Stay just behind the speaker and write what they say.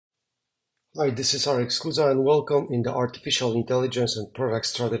Hi, this is Arek Skuza and welcome in the Artificial Intelligence and Product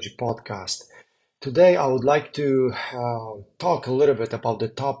Strategy podcast. Today, I would like to talk a little bit about the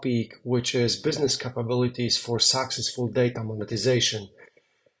topic, which is business capabilities for successful data monetization.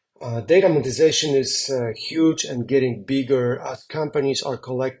 Data monetization is huge and getting bigger as companies are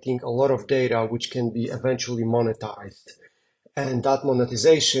collecting a lot of data, which can be eventually monetized. And that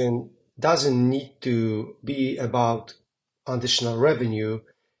monetization doesn't need to be about additional revenue.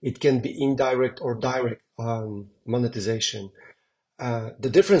 It can be indirect or direct monetization. The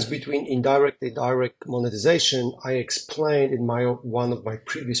difference between indirect and direct monetization I explained in my one of my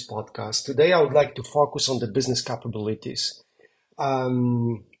previous podcasts. Today, I would like to focus on the business capabilities.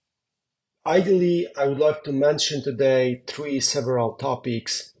 Um, Ideally, I would like to mention today three several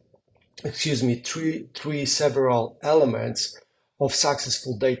elements of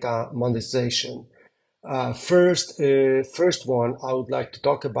successful data monetization. First one I would like to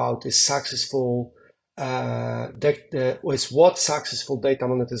talk about is what successful data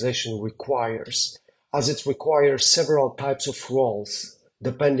monetization requires, as it requires several types of roles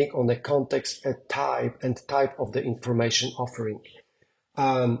depending on the context and type of the information offering.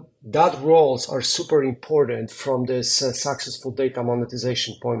 That roles are super important from this successful data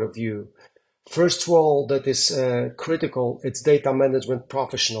monetization point of view. First role that is critical, it's data management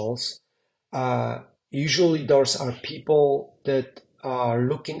professionals. Usually those are people that are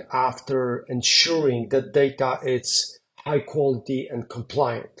looking after ensuring that data is high quality and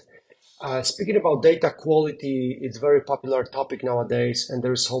compliant. Speaking about data quality, it's a very popular topic nowadays, and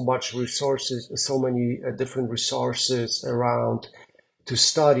there's so many different resources around to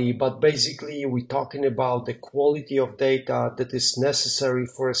study, but basically we're talking about the quality of data that is necessary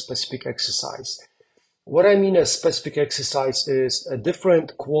for a specific exercise. What I mean a specific exercise is a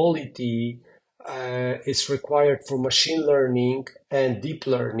different quality is required for machine learning and deep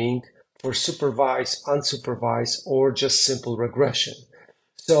learning for supervised, unsupervised, or just simple regression.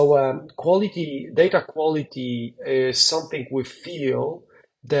 So data quality is something we feel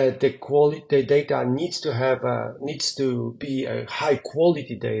that the data needs to be a high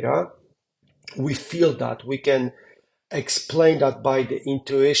quality data. We feel that we can explain that by the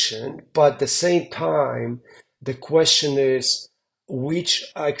intuition, but at the same time, the question is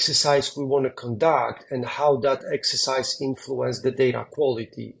which exercise we want to conduct and how that exercise influence the data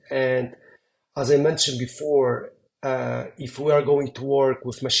quality. And as I mentioned before, if we are going to work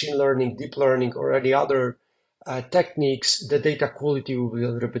with machine learning, deep learning, or any other techniques, the data quality will be a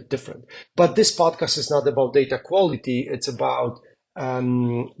little bit different. But this podcast is not about data quality, it's about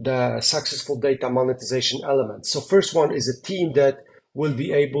the successful data monetization elements. So first one is a team that will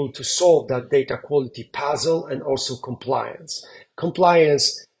be able to solve that data quality puzzle and also compliance.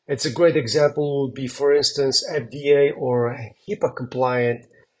 Compliance, it's a great example would be, for instance, FDA or HIPAA compliant,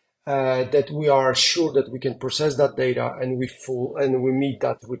 that we are sure that we can process that data and we meet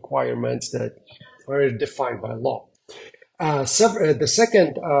that requirements that are defined by law. The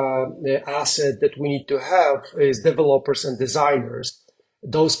second asset that we need to have is developers and designers.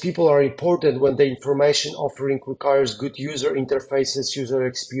 Those people are important when the information offering requires good user interfaces, user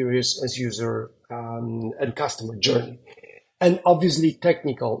experience, as user and customer journey, and obviously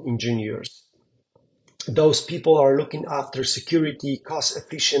technical engineers. Those people are looking after security,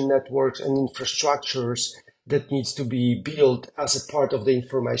 cost-efficient networks and infrastructures that needs to be built as a part of the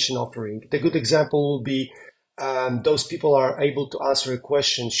information offering. The good example will be those people are able to answer a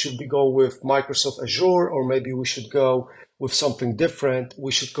question, should we go with Microsoft Azure or maybe we should go with something different?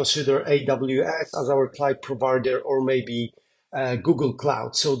 We should consider AWS as our cloud provider or maybe Google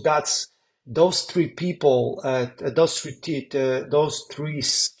Cloud. So that's those three people, those three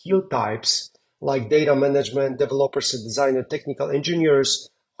skill types like data management, developers and designer, technical engineers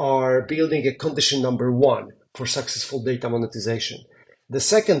are building a condition number one for successful data monetization. The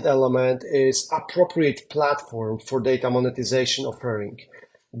second element is appropriate platform for data monetization offering.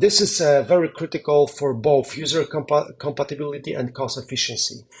 This is very critical for both user compatibility and cost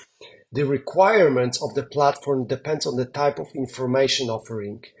efficiency. The requirements of the platform depends on the type of information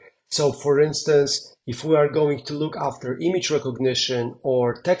offering. So for instance, if we are going to look after image recognition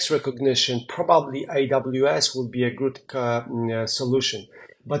or text recognition, probably AWS will be a good solution.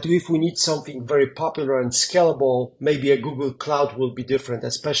 But if we need something very popular and scalable, maybe a Google Cloud will be different,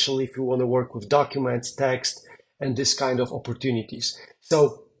 especially if you want to work with documents, text, and this kind of opportunities.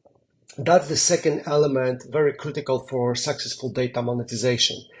 So that's the second element, very critical for successful data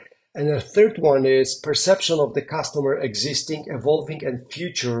monetization. And the third one is perception of the customer existing, evolving, and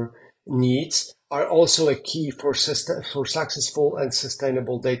future needs are also a key for successful and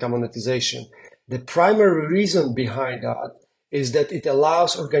sustainable data monetization. The primary reason behind that is that it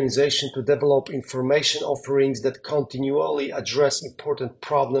allows organizations to develop information offerings that continually address important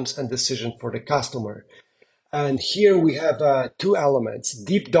problems and decisions for the customer. And here we have two elements: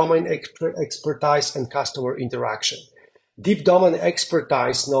 deep domain expertise and customer interaction. Deep domain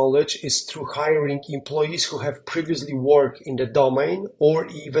expertise knowledge is through hiring employees who have previously worked in the domain or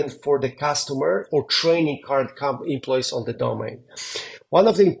even for the customer, or training current employees on the domain. One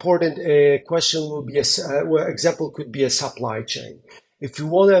of the important question will be example could be a supply chain. If you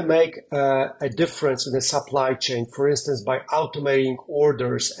want to make a difference in the supply chain, for instance, by automating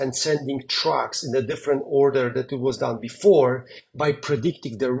orders and sending trucks in a different order that it was done before, by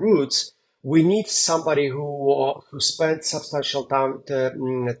predicting the routes, we need somebody who spent substantial time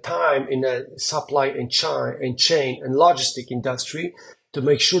in a supply and chain and logistic industry to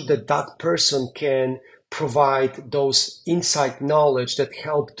make sure that that person can provide those insight knowledge that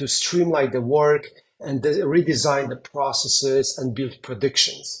help to streamline the work and redesign the processes and build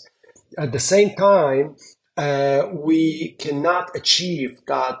predictions. At the same time, we cannot achieve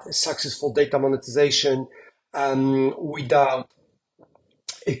that successful data monetization without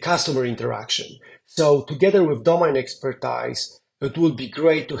a customer interaction. So together with domain expertise, it would be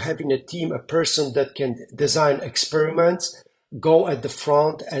great to have in a team a person that can design experiments, go at the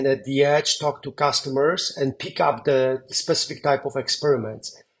front and at the edge, talk to customers and pick up the specific type of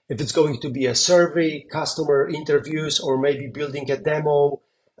experiments. If it's going to be a survey, customer interviews, or maybe building a demo,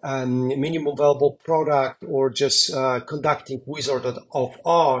 minimum viable product, or just conducting Wizard of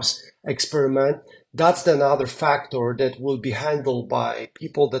Oz experiment, that's another factor that will be handled by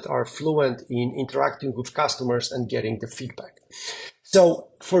people that are fluent in interacting with customers and getting the feedback. So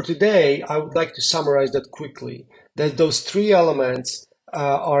for today, I would like to summarize that quickly, that those three elements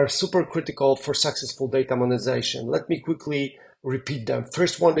are super critical for successful data monetization. Let me quickly repeat them.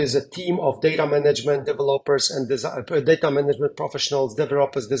 First one is a team of data management developers and data management professionals,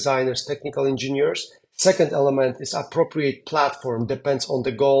 developers, designers, technical engineers. Second element is appropriate platform, depends on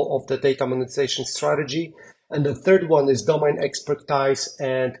the goal of the data monetization strategy. And the third one is domain expertise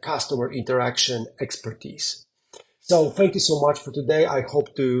and customer interaction expertise. So thank you so much for today. I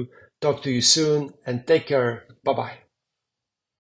hope to talk to you soon and take care. Bye-bye.